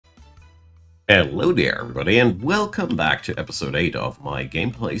Hello there everybody and welcome back to episode 8 of my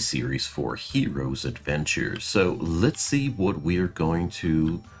gameplay series for Heroes Adventure. So let's see what we're going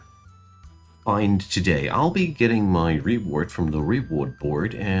to find today. I'll be getting my reward from the reward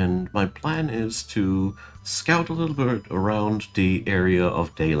board, and my plan is to scout a little bit around the area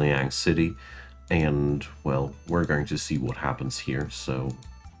of Daliang City, and well, we're going to see what happens here. So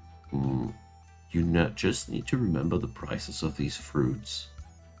you just need to remember the prices of these fruits.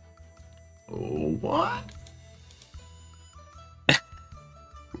 Oh, what?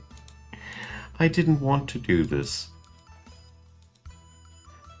 I didn't want to do this.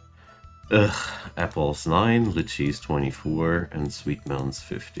 Ugh, apples 9, lychees 24, and sweet melons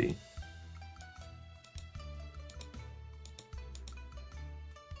 50.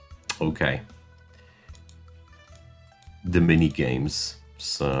 Okay. The mini games,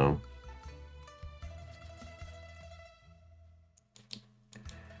 so...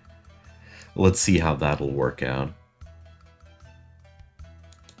 let's see how that'll work out.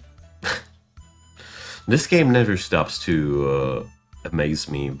 This game never stops to amaze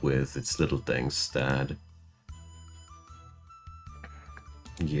me with its little things that...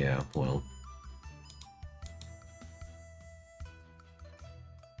 yeah, well...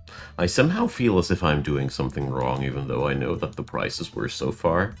 I somehow feel as if I'm doing something wrong, even though I know that the prices were so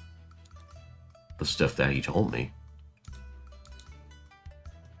far. The stuff that he told me.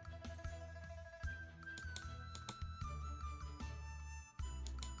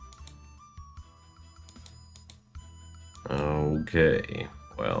 Okay,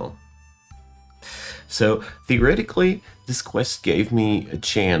 well... so, theoretically, this quest gave me a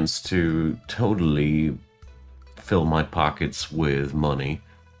chance to totally fill my pockets with money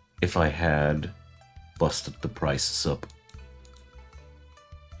if I had busted the prices up.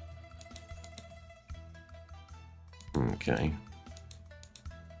 Okay.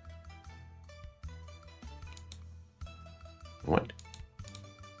 What?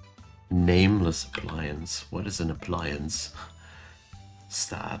 Nameless appliance. What is an appliance?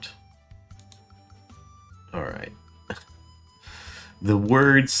 Start. Alright. The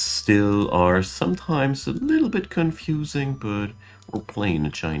words still are sometimes a little bit confusing, but we're playing a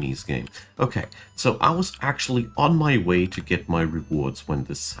Chinese game. Okay, so I was actually on my way to get my rewards when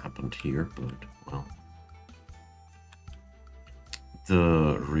this happened here, but, well...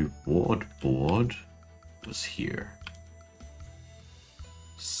 the reward board was here.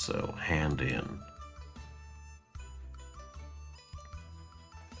 So, hand in.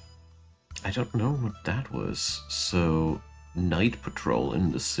 I don't know what that was. So, night patrol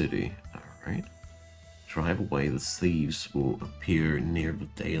in the city. Alright. Drive away the thieves will appear near the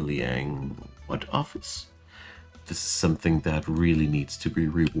Daliang... what office? This is something that really needs to be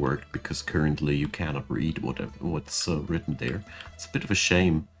reworked, because currently you cannot read what's written there. It's a bit of a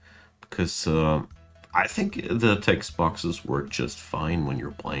shame, because... I think the text boxes work just fine when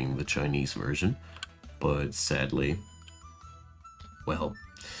you're playing the Chinese version, but sadly, well,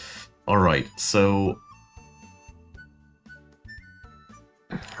 alright, so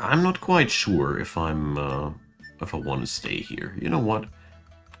I'm not quite sure if I want to stay here. You know what?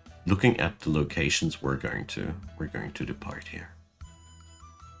 Looking at the locations, we're going to depart here.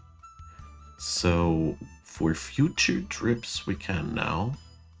 So for future trips, we can now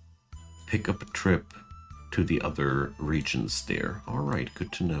pick up a trip to the other regions there. Alright,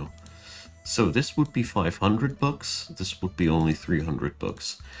 good to know. So this would be 500 bucks. This would be only 300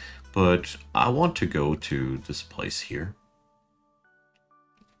 bucks. But I want to go to this place here.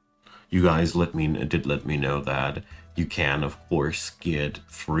 You guys did let me know that you can, of course, get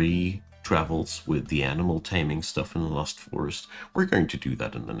free travels with the animal taming stuff in the Lost Forest. We're going to do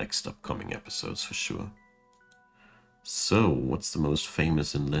that in the next upcoming episodes for sure. So, what's the most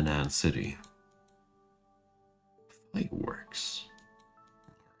famous in Linan City? Fireworks.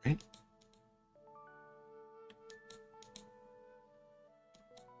 Alright.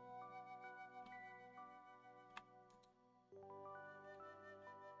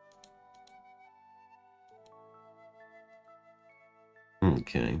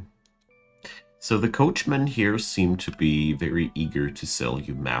 Okay. So the coachmen here seem to be very eager to sell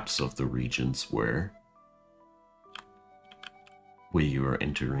you maps of the regions where you are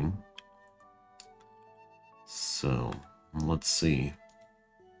entering. So, let's see.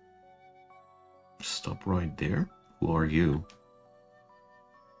 Stop right there. Who are you?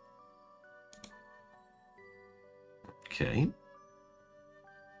 Okay.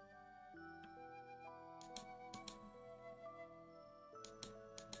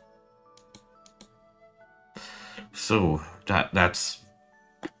 So, that's...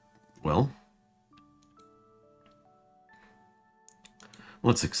 well...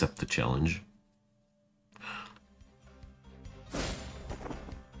 let's accept the challenge.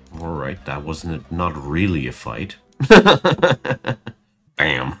 Alright, that wasn't not really a fight.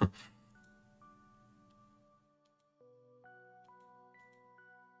 Bam.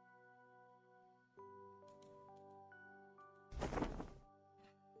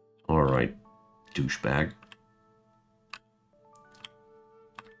 Alright, douchebag.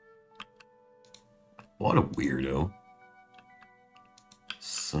 What a weirdo.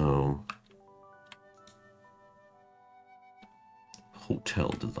 So... Hotel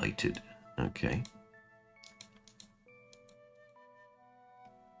delighted. Okay.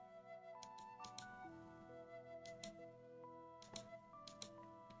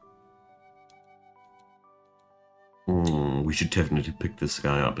 We should definitely pick this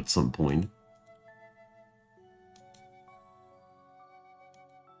guy up at some point.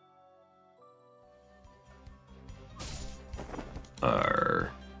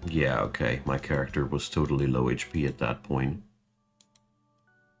 Yeah, okay. My character was totally low HP at that point.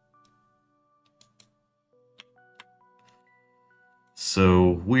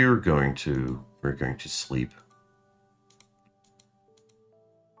 So we're going to sleep.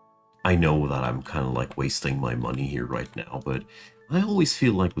 I know that I'm kind of like wasting my money here right now, but I always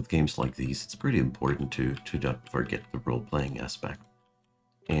feel like with games like these, it's pretty important to not forget the role-playing aspect.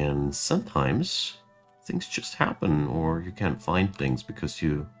 And sometimes things just happen, or you can't find things because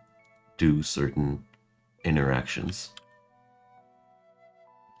you do certain interactions.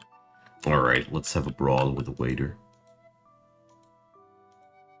 Alright, let's have a brawl with the waiter.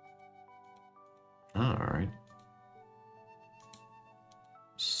 Alright.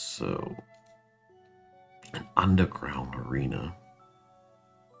 So, an underground arena.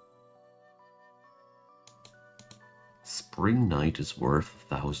 Spring night is worth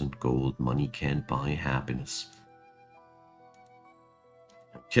 1,000 gold. Money can't buy happiness.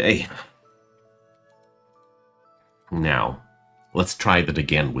 Okay. Now, let's try that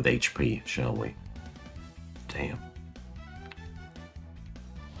again with HP, shall we? Damn.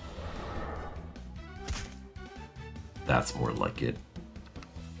 That's more like it.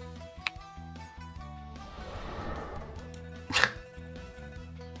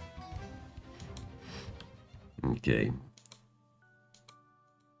 Okay.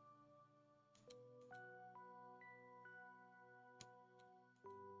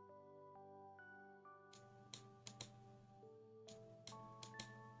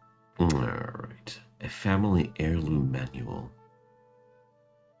 Alright. A family heirloom manual.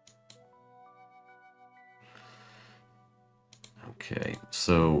 Okay,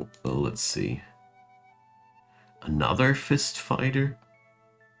 so let's see. Another fist fighter?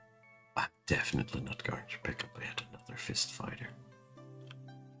 I'm definitely not going to pick up yet another fist fighter.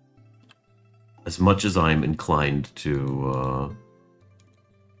 As much as I'm inclined to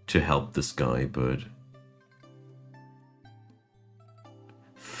help this guy, but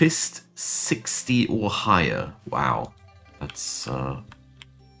fist 60 or higher. Wow, that's well,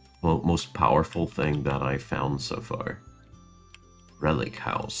 most powerful thing that I found so far. Relic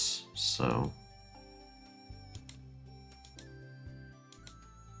house. So.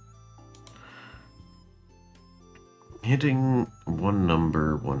 Hitting one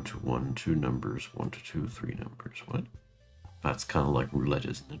number, 1 to 1, 2 numbers, 1 to 2, 3 numbers. What? That's kind of like roulette,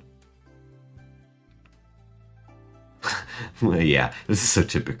 isn't it? Well, yeah, this is so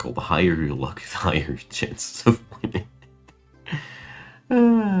typical. The higher your luck, the higher your chances of winning.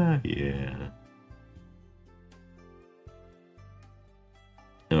 Yeah.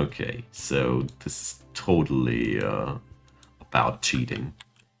 Okay, so this is totally about cheating.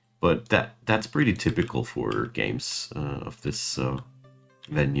 But that's pretty typical for games of this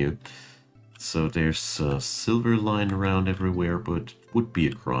venue. So there's a silver line around everywhere, but it would be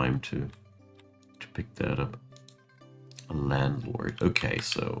a crime to pick that up. A landlord. Okay,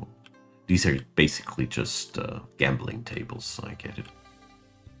 so these are basically just gambling tables. I get it.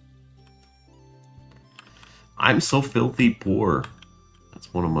 I'm so filthy poor.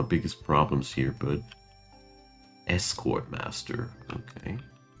 That's one of my biggest problems here, but escort master. Okay.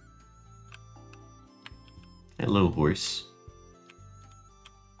 Hello, horse.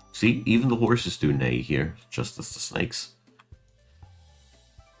 See, even the horses do neigh here, just as the snakes.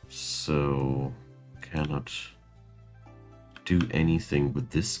 So, cannot do anything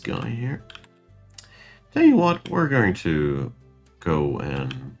with this guy here. Tell you what, we're going to go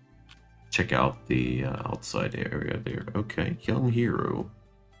and check out the outside area there. Okay, young hero.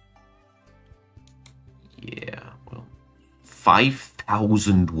 Yeah, well,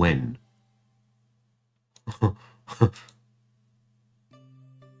 5,000 when?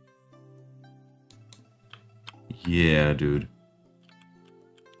 Yeah, dude.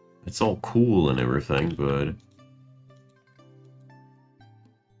 It's all cool and everything, but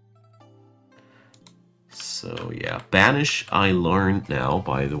So yeah, banish I learned now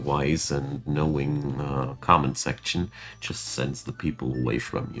by the wise and knowing comment section just sends the people away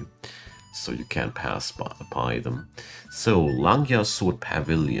from you, so you can't pass by them. So Langya Sword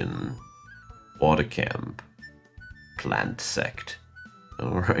Pavilion, Water Camp, Plant Sect.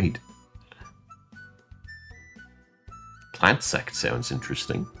 Alright. Plant Sect sounds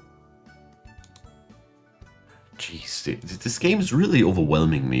interesting. Jeez, this game is really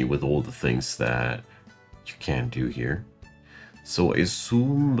overwhelming me with all the things that you can do here. So I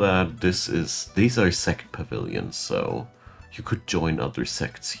assume that these are sect pavilions, so you could join other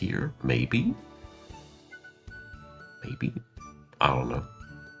sects here, maybe? Maybe? I don't know.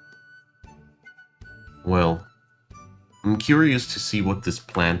 Well, I'm curious to see what this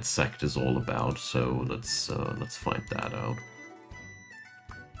plant sect is all about, so let's find that out.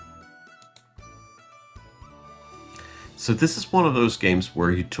 So this is one of those games where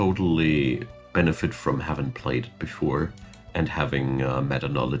you totally benefit from having played it before and having meta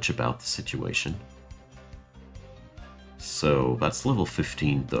knowledge about the situation. So that's level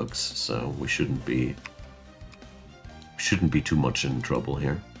 15 thugs, so we shouldn't be too much in trouble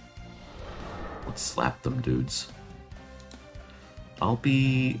here. Let's slap them dudes. I'll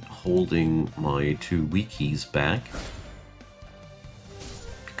be holding my 2 wikis back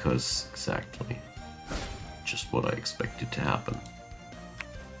because exactly just what I expected to happen.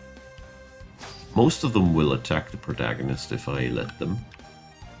 Most of them will attack the protagonist if I let them.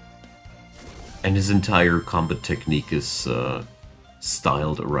 And his entire combat technique is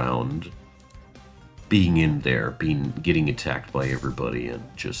styled around being in there, getting attacked by everybody and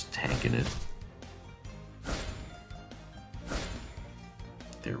just tanking it.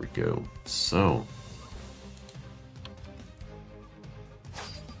 There we go. So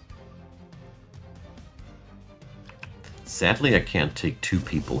sadly, I can't take 2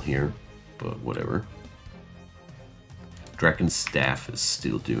 people here, but whatever. Dragon's Staff is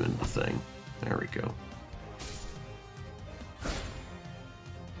still doing the thing. There we go.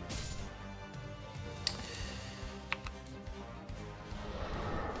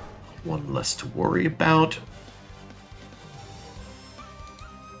 One less to worry about.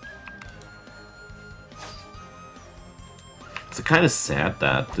 It's kind of sad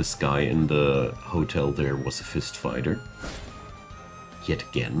that this guy in the hotel there was a fist fighter. Yet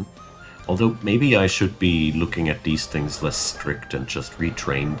again. Although maybe I should be looking at these things less strict and just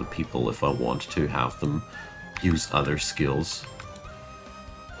retrain the people if I want to have them use other skills.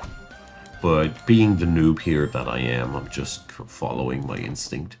 But being the noob here that I am, I'm just following my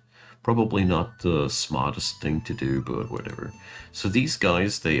instinct. Probably not the smartest thing to do, but whatever. So these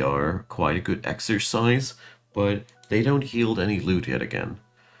guys, they are quite a good exercise, but they don't yield any loot yet again.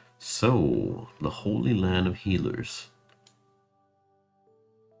 So, the Holy Land of Healers.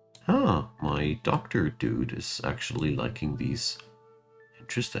 Ah, my doctor dude is actually liking these.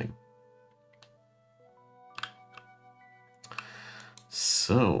 Interesting.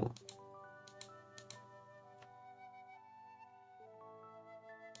 So...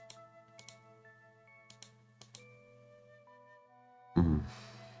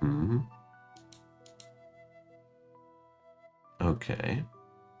 Mm-hmm. Okay.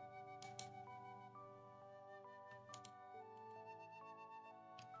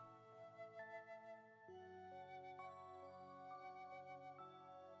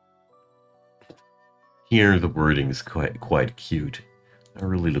 Here the wording is quite cute. I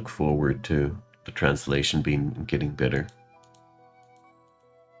really look forward to the translation getting better.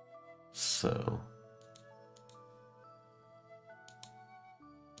 So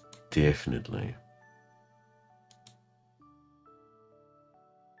definitely.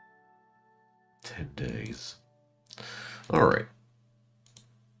 $10. All right.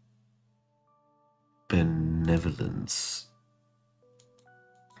 Benevolence.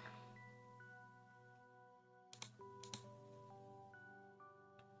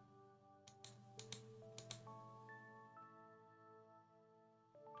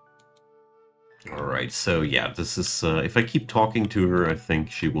 Alright, so yeah, this is, if I keep talking to her, I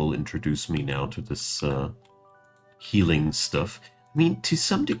think she will introduce me now to this healing stuff. I mean, to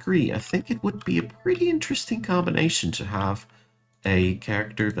some degree, I think it would be a pretty interesting combination to have a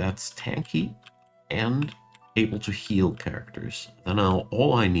character that's tanky and able to heal characters. Then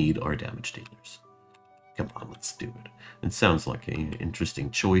all I need are damage dealers. Come on, let's do it. It sounds like an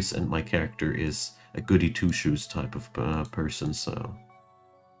interesting choice, and my character is a goody two-shoes type of person, so...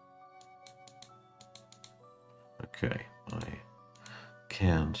 Okay, I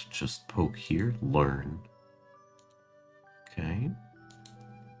can't just poke here. Learn. Okay.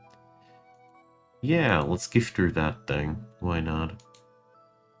 Yeah, let's gift her that thing. Why not?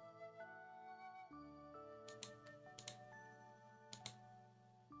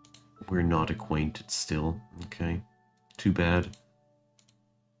 We're not acquainted still. Okay. Too bad.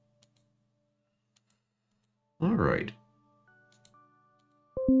 Alright.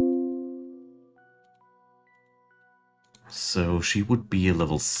 So she would be a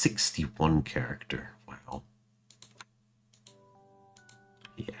level 61 character. Wow.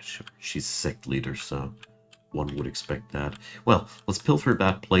 Yeah, sure. She's a sect leader, so one would expect that. Well, let's pilfer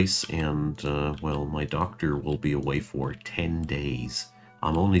that place, and, well, my doctor will be away for 10 days.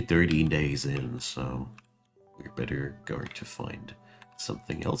 I'm only 13 days in, so we're better going to find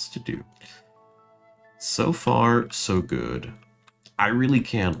something else to do. So far, so good. I really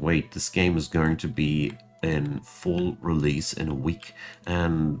can't wait. This game is going to be in full release in a week,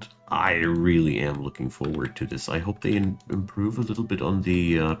 and I really am looking forward to this. I hope they improve a little bit on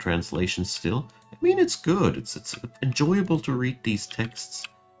the translation still. I mean, it's good. It's enjoyable to read these texts,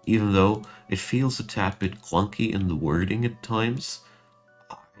 even though it feels a tad bit clunky in the wording at times.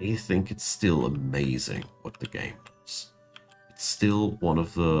 I think it's still amazing what the game does. It's still one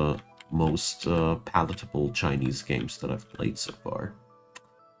of the most palatable Chinese games that I've played so far.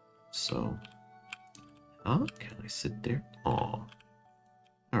 So, can I sit there? Aw.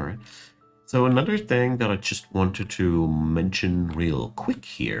 Alright. So another thing that I just wanted to mention real quick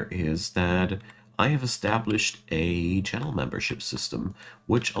here is that I have established a channel membership system,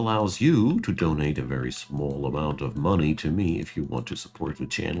 which allows you to donate a very small amount of money to me if you want to support the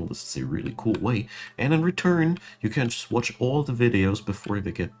channel. This is a really cool way. And in return, you can just watch all the videos before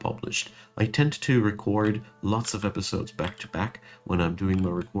they get published. I tend to record lots of episodes back to back when I'm doing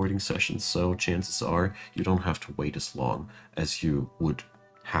my recording sessions, so chances are you don't have to wait as long as you would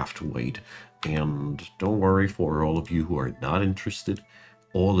have to wait. And don't worry, for all of you who are not interested,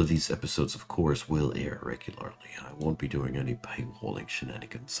 all of these episodes, of course, will air regularly. I won't be doing any paywalling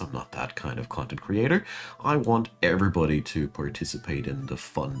shenanigans. I'm not that kind of content creator. I want everybody to participate in the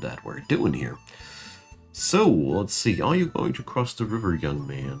fun that we're doing here. So, let's see. Are you going to cross the river, young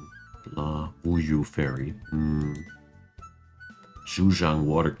man? La Wuyu Ferry. Zhujiang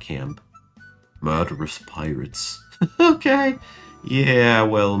Water Camp. Murderous pirates. Okay. Yeah,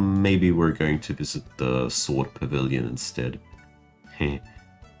 well, maybe we're going to visit the Sword Pavilion instead. Heh.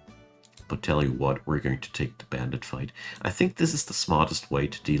 But tell you what, we're going to take the bandit fight. I think this is the smartest way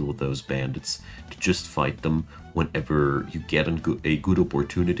to deal with those bandits, to just fight them whenever you get a good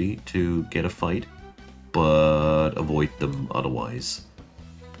opportunity to get a fight, but avoid them otherwise.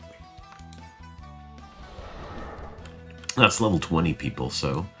 That's level 20 people,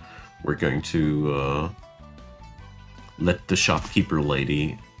 so we're going to let the shopkeeper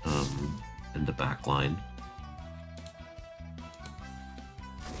lady in the back line.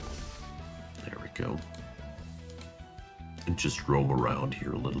 Go and just roam around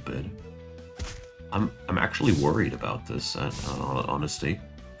here a little bit. I'm actually worried about this, honestly.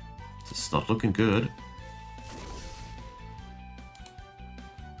 It's not looking good.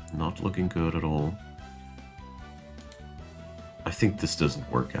 Not looking good at all. I think this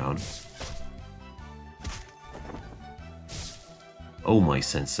doesn't work out. Oh, my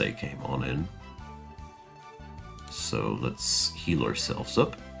sensei came on in. So let's heal ourselves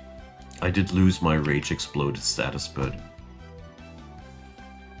up. I did lose my Rage Exploded status, but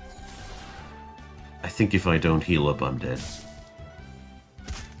I think if I don't heal up, I'm dead.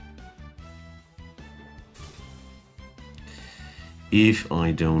 If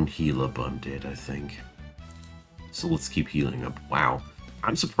I don't heal up, I'm dead, I think. So let's keep healing up. Wow.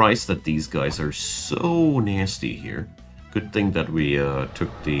 I'm surprised that these guys are so nasty here. Good thing that we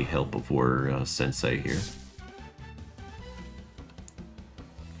took the help of our sensei here.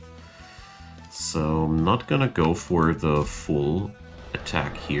 So I'm not gonna go for the full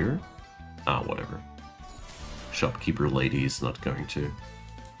attack here. Whatever. Shopkeeper lady is not going to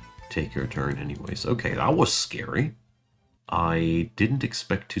take her turn anyways. Okay, that was scary. I didn't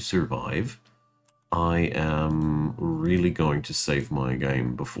expect to survive. I am really going to save my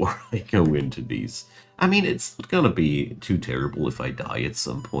game before I go into these. I mean, it's not gonna be too terrible if I die at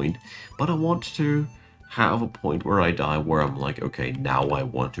some point, but I want to have a point where I die where I'm like, okay, now I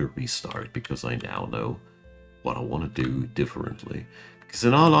want to restart because I now know what I want to do differently. Because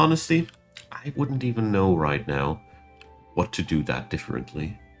in all honesty, I wouldn't even know right now what to do that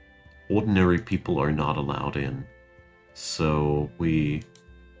differently. Ordinary people are not allowed in, so we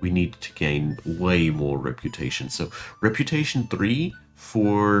need to gain way more reputation. So reputation 3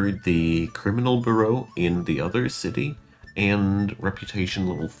 for the criminal bureau in the other city, and reputation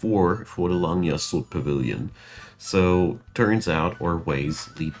level 4 for the Langya Sword Pavilion. So turns out our ways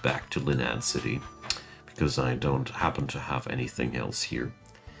lead back to Linan City, because I don't happen to have anything else here.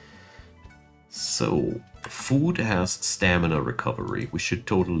 So, food has stamina recovery. We should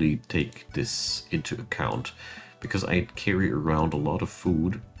totally take this into account because I carry around a lot of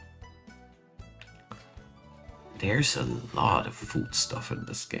food. There's a lot of food stuff in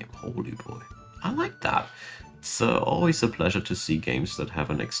this game, holy boy. I like that. It's always a pleasure to see games that have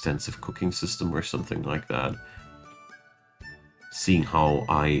an extensive cooking system or something like that. Seeing how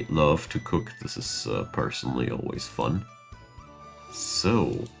I love to cook, this is personally always fun.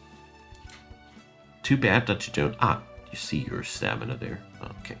 So, too bad that you don't... Ah, you see your stamina there.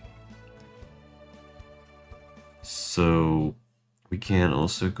 Okay. So, we can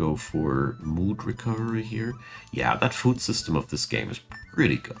also go for mood recovery here. Yeah, that food system of this game is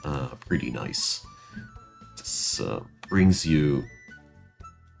pretty nice. This brings you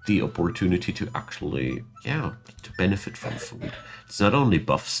the opportunity to actually, yeah, to benefit from food. It's not only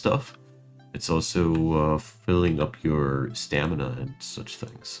buff stuff, it's also filling up your stamina and such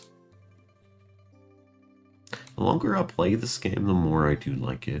things. The longer I play this game, the more I do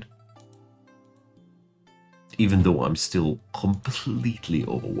like it. Even though I'm still completely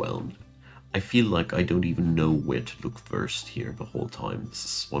overwhelmed. I feel like I don't even know where to look first here the whole time. This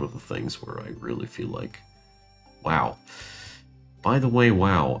is one of the things where I really feel like, wow. By the way,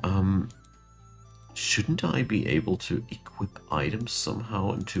 wow, shouldn't I be able to equip items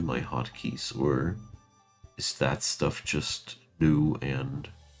somehow into my hotkeys, or is that stuff just new and...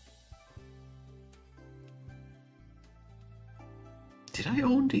 Did I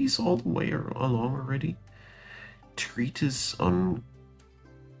own these all the way along already? Treatise on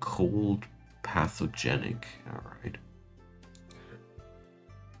cold pathogenic, alright.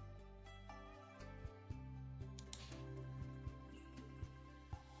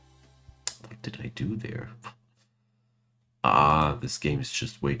 What did I do there? Ah, this game is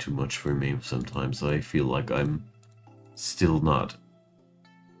just way too much for me. Sometimes I feel like I'm still not...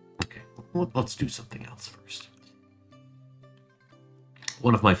 Okay, well, let's do something else first.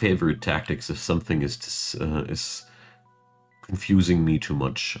 One of my favorite tactics, if something is confusing me too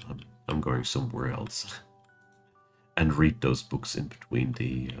much, I'm going somewhere else and read those books in between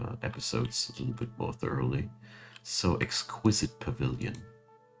the episodes a little bit more thoroughly. So, Exquisite Pavilion.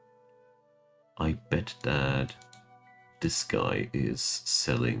 I bet that this guy is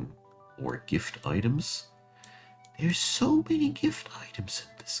selling more gift items. There's so many gift items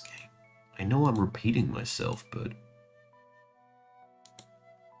in this game. I know I'm repeating myself, but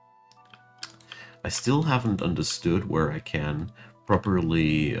I still haven't understood where I can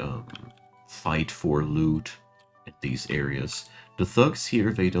properly fight for loot at these areas. The thugs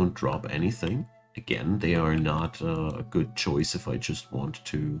here, they don't drop anything. Again, they are not a good choice if I just want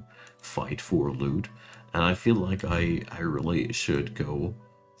to fight for loot. And I feel like I really should go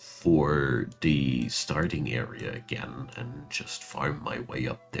for the starting area again and just farm my way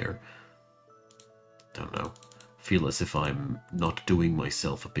up there. Don't know. Feel as if I'm not doing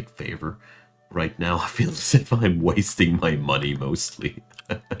myself a big favor. Right now, I feel as if I'm wasting my money mostly.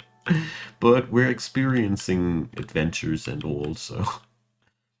 But we're experiencing adventures and all, so...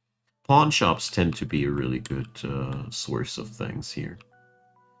 Pawn shops tend to be a really good source of things here.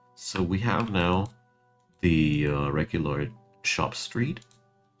 So we have now the regular shop street.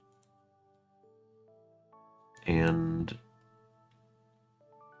 And...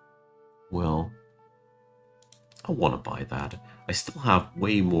 well... I want to buy that. I still have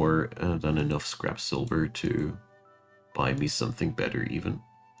way more than enough scrap silver to buy me something better even.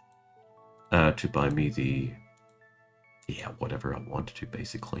 To buy me the... yeah, whatever I want to,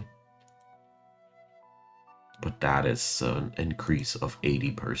 basically. But that is an increase of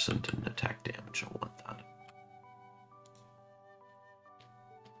 80% in attack damage. I want that.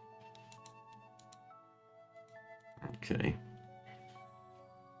 Okay.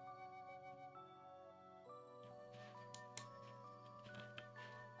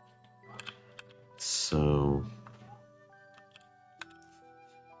 So...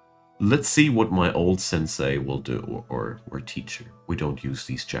 let's see what my old sensei will do, or teacher. We don't use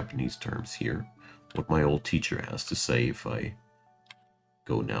these Japanese terms here. What my old teacher has to say if I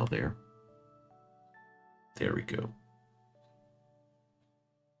go now there. There we go.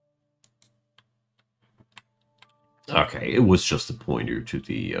 Okay, it was just a pointer to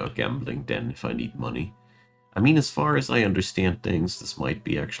the gambling den if I need money. I mean, as far as I understand things, this might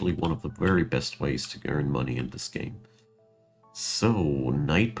be actually one of the very best ways to earn money in this game. So,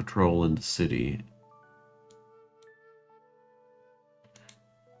 night patrol in the city.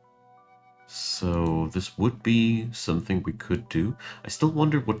 So, this would be something we could do. I still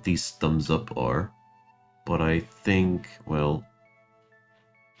wonder what these thumbs up are. But I think, well...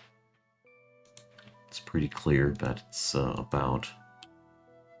 it's pretty clear that it's about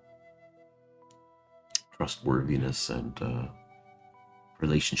trustworthiness and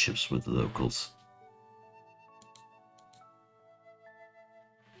relationships with the locals.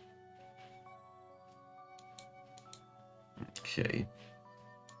 Okay.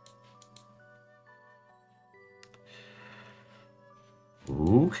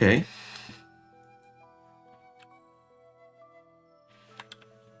 Okay.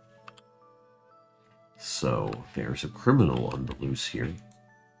 So, there's a criminal on the loose here.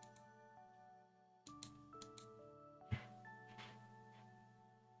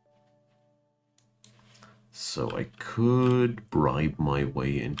 So I could bribe my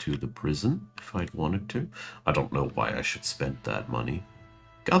way into the prison if I'd wanted to. I don't know why I should spend that money.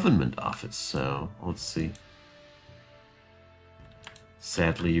 Government office, so let's see.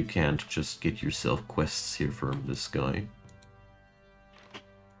 Sadly, you can't just get yourself quests here from this guy.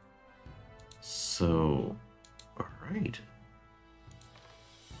 So, alright.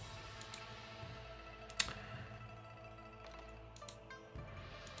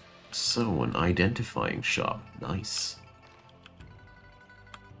 So, an identifying shop. Nice.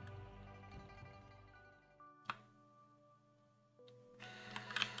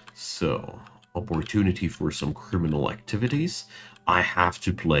 So, opportunity for some criminal activities. I have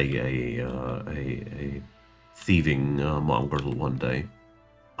to play a thieving mongrel one day.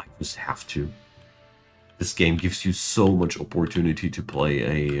 I just have to. This game gives you so much opportunity to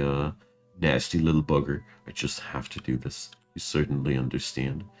play a nasty little bugger. I just have to do this. You certainly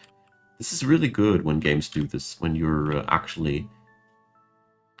understand. This is really good when games do this, when you're actually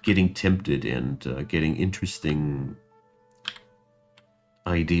getting tempted and getting interesting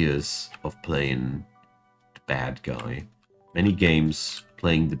ideas of playing the bad guy. Many games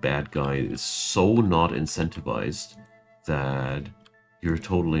playing the bad guy is so not incentivized that you're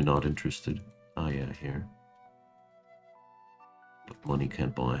totally not interested. Oh yeah, here. But money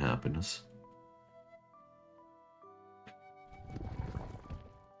can't buy happiness.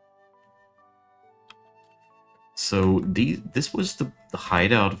 So this was the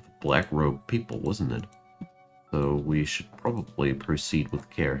hideout of the Black Robe people, wasn't it? So we should probably proceed with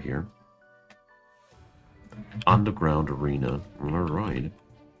care here. Underground arena. Alright.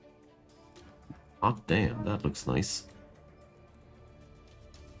 Hot damn, that looks nice.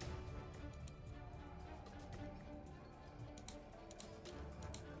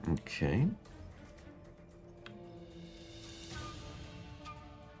 Okay.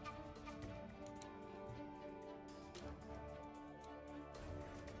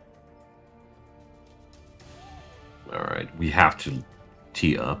 Alright, we have to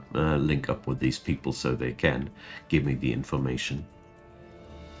tee up, link up with these people so they can give me the information.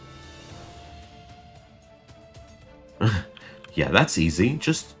 Yeah, that's easy.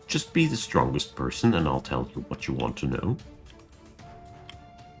 Just be the strongest person and I'll tell you what you want to know.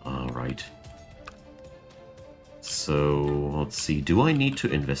 Alright. So, let's see. Do I need to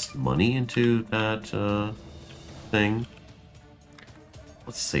invest money into that thing?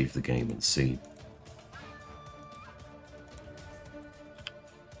 Let's save the game and see.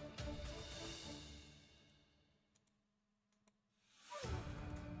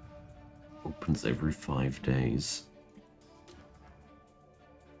 Opens every 5 days.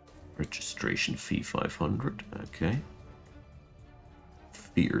 Registration fee 500. Okay.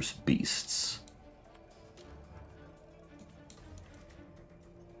 Fierce beasts.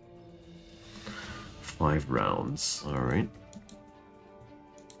 Five rounds. All right.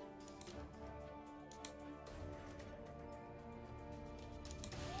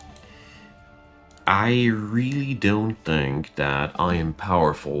 I really don't think that I am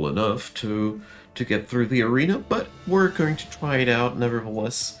powerful enough to get through the arena, but we're going to try it out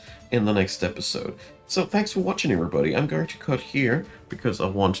nevertheless in the next episode. So thanks for watching, everybody. I'm going to cut here because I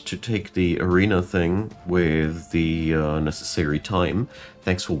want to take the arena thing with the necessary time.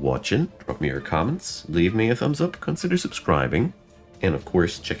 Thanks for watching. Drop me your comments, leave me a thumbs up, consider subscribing. And of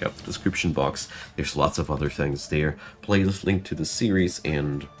course, check out the description box. There's lots of other things there. Playlist link to the series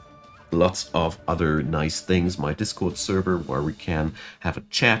and lots of other nice things. My Discord server where we can have a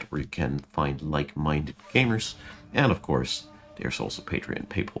chat, where you can find like-minded gamers. And of course, there's also Patreon,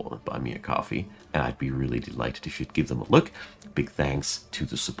 PayPal, and Buy Me a Coffee. And I'd be really delighted if you'd give them a look. Big thanks to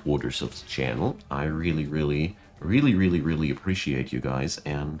the supporters of the channel. I really appreciate you guys.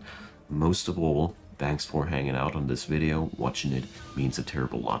 And most of all, thanks for hanging out on this video. Watching it means a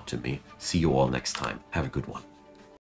terrible lot to me. See you all next time. Have a good one.